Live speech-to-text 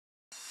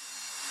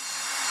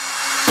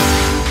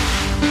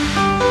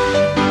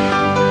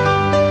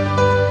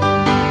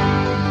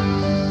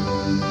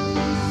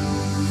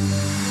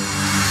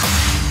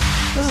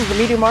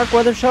MeteoMark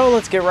Weather Show.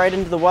 Let's get right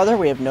into the weather.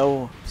 We have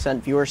no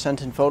viewer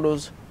sent in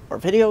photos or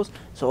videos,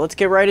 so let's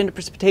get right into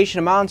precipitation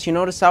amounts. You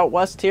notice out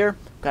west here,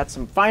 we've got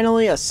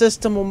finally a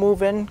system will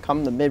move in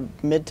come the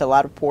mid to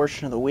latter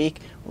portion of the week.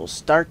 We'll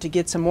start to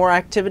get some more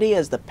activity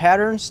as the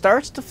pattern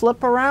starts to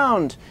flip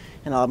around,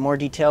 and I'll have more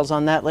details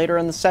on that later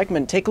in the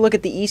segment. Take a look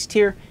at the east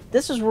here.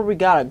 This is where we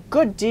got a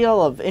good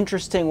deal of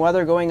interesting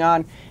weather going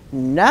on.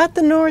 Not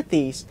the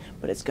northeast,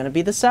 but it's going to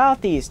be the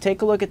southeast.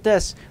 Take a look at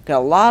this. Got a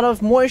lot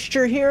of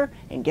moisture here,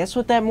 and guess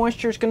what that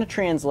moisture is going to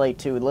translate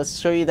to? Let's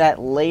show you that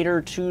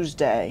later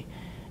Tuesday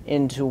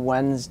into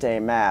Wednesday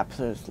map.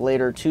 There's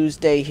later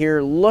Tuesday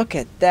here. Look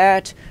at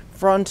that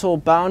frontal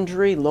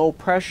boundary, low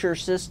pressure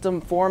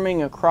system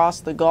forming across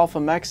the Gulf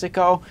of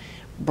Mexico,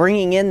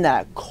 bringing in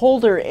that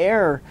colder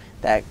air,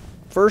 that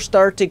first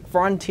Arctic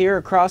frontier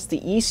across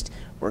the east.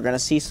 We're going to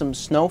see some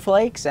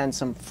snowflakes and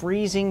some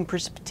freezing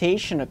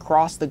precipitation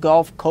across the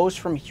Gulf Coast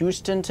from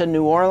Houston to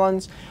New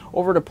Orleans,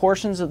 over to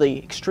portions of the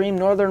extreme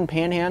northern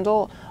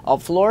panhandle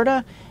of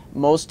Florida,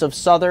 most of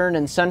southern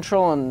and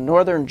central and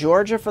northern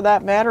Georgia for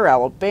that matter,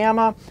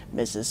 Alabama,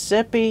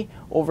 Mississippi,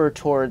 over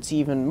towards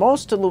even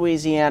most of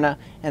Louisiana,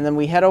 and then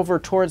we head over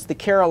towards the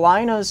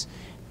Carolinas.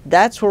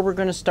 That's where we're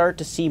going to start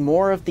to see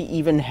more of the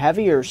even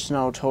heavier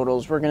snow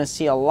totals. We're going to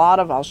see a lot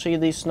of, I'll show you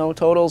these snow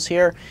totals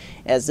here,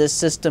 as this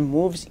system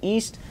moves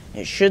east.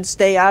 It should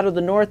stay out of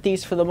the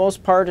northeast for the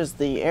most part, as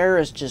the air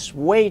is just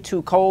way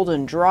too cold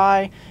and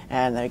dry,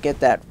 and I get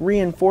that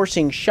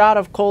reinforcing shot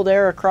of cold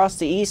air across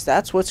the east.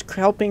 That's what's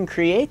helping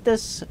create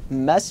this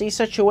messy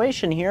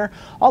situation here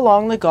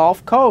along the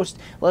Gulf Coast.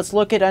 Let's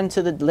look at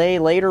into the day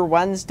later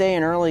Wednesday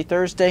and early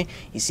Thursday.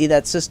 You see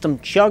that system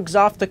chugs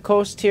off the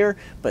coast here,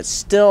 but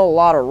still a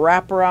lot of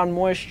wraparound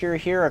moisture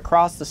here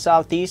across the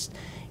southeast.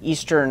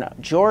 Eastern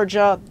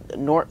Georgia,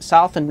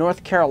 South and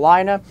North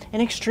Carolina,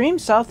 and extreme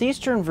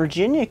southeastern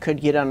Virginia could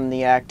get on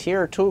the act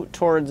here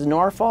towards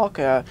Norfolk,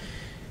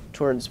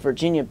 towards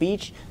Virginia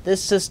Beach.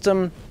 This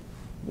system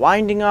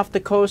winding off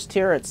the coast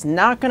here. It's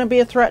not going to be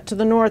a threat to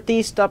the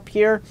northeast up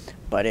here,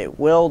 but it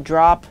will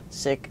drop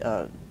 6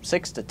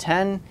 to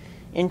 10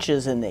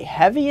 inches in the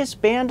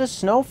heaviest band of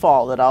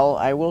snowfall that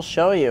I will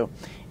show you.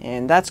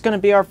 And that's going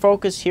to be our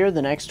focus here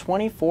the next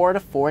 24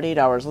 to 48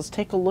 hours. Let's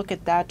take a look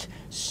at that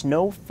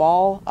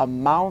snowfall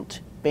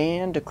amount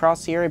band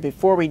across the area.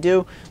 Before we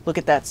do, look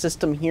at that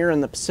system here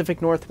in the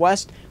Pacific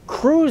Northwest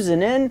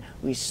cruising in.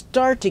 We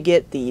start to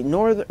get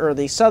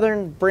the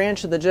southern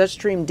branch of the jet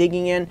stream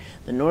digging in.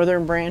 The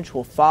northern branch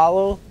will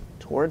follow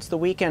towards the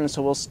weekend,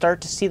 so we'll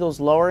start to see those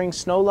lowering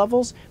snow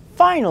levels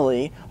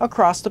finally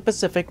across the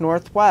Pacific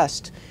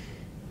Northwest.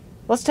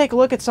 Let's take a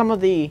look at some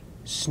of the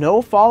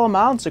snowfall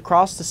amounts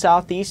across the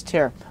southeast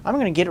here. I'm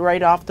going to get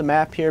right off the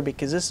map here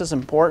because this is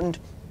important.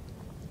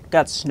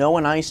 Got snow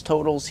and ice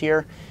totals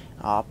here.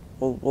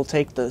 We'll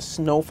take the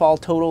snowfall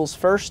totals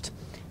first.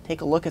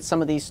 Take a look at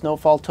some of these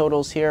snowfall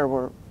totals here.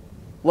 We're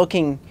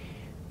looking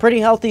pretty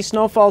healthy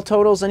snowfall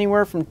totals,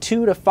 anywhere from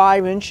 2 to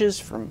 5 inches,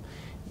 from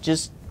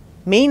just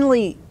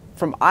mainly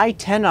from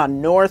I-10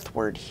 on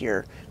northward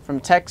here, from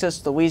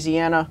Texas,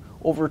 Louisiana,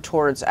 over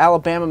towards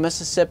Alabama,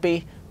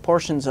 Mississippi,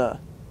 portions of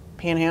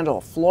panhandle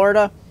of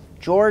Florida,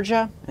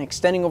 Georgia, and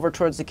extending over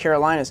towards the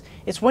Carolinas.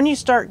 It's when you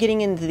start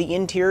getting into the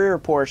interior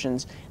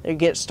portions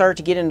that start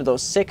to get into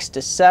those 6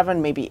 to 7,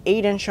 maybe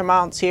 8-inch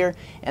amounts here,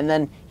 and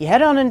then you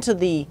head on into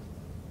the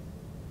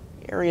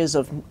areas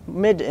of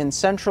mid and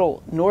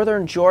central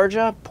northern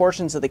Georgia,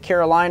 portions of the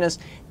Carolinas.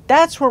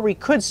 That's where we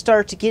could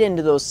start to get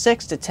into those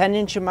 6 to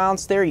 10-inch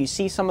amounts there. You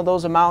see some of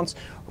those amounts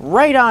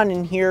right on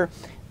in here.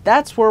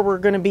 That's where we're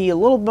going to be a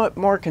little bit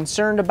more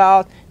concerned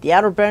about. The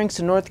Outer Banks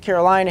of North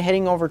Carolina,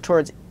 heading over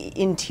towards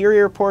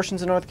interior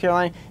portions of North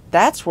Carolina,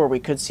 that's where we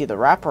could see the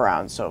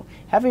wraparound. So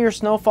heavier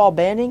snowfall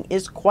banding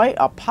is quite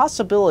a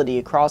possibility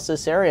across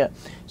this area.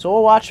 So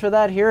we'll watch for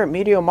that here at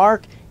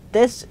MeteoMark.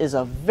 This is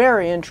a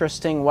very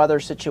interesting weather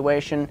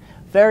situation,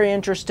 very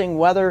interesting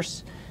weather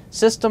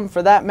system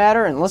for that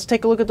matter. And let's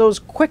take a look at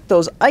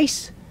those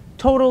ice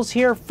totals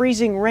here.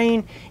 Freezing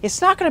rain.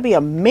 It's not going to be a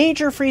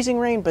major freezing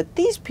rain, but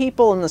these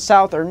people in the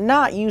south are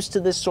not used to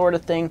this sort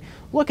of thing.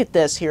 Look at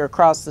this here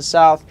across the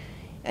south.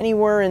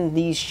 Anywhere in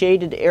these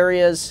shaded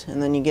areas,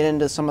 and then you get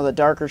into some of the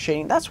darker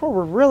shading, that's where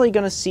we're really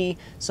going to see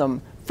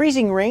some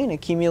freezing rain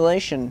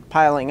accumulation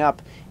piling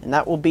up, and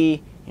that will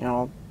be,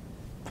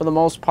 for the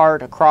most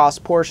part across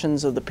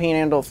portions of the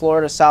panhandle of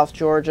Florida, South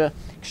Georgia,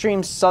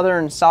 extreme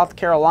southern South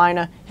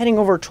Carolina, heading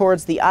over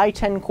towards the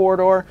I-10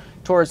 corridor,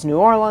 towards New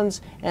Orleans,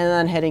 and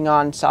then heading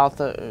on south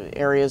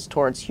areas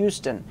towards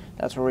Houston.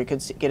 That's where we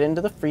could get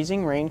into the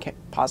freezing rain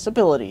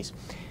possibilities.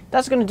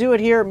 That's going to do it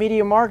here at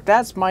MeteoMark.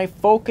 That's my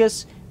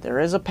focus. There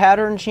is a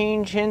pattern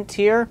change hint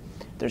here.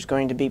 There's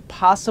going to be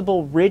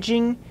possible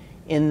ridging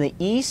in the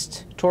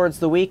east towards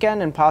the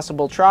weekend and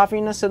possible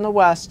troughiness in the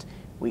west.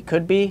 We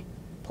could be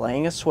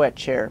playing a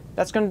switch here.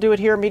 That's going to do it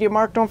here at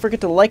MeteoMark. Don't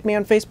forget to like me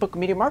on Facebook at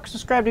MeteoMark,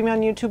 subscribe to me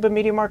on YouTube at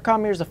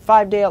MeteoMark.com. Here's a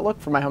 5-day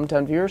outlook for my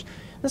hometown viewers.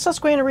 The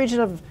Susquehanna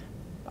region of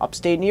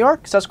upstate New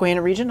York,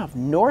 Susquehanna region of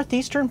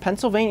northeastern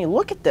Pennsylvania.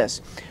 Look at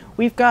this.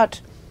 We've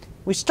got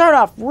We start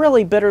off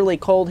really bitterly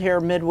cold here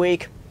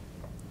midweek.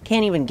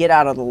 Can't even get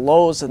out of the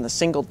lows in the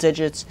single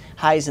digits,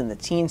 highs in the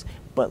teens.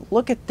 But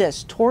look at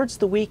this. Towards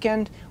the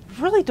weekend,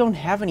 we really don't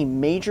have any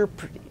major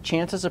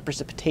chances of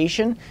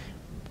precipitation.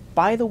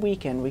 By the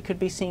weekend, we could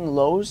be seeing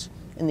lows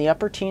in the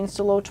upper teens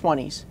to low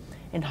 20s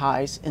and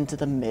highs into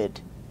the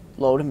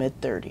low to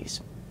mid 30s.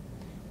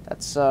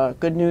 That's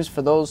good news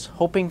for those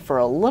hoping for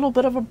a little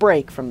bit of a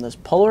break from this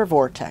polar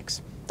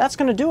vortex. That's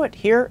going to do it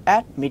here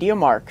at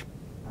MeteoMark.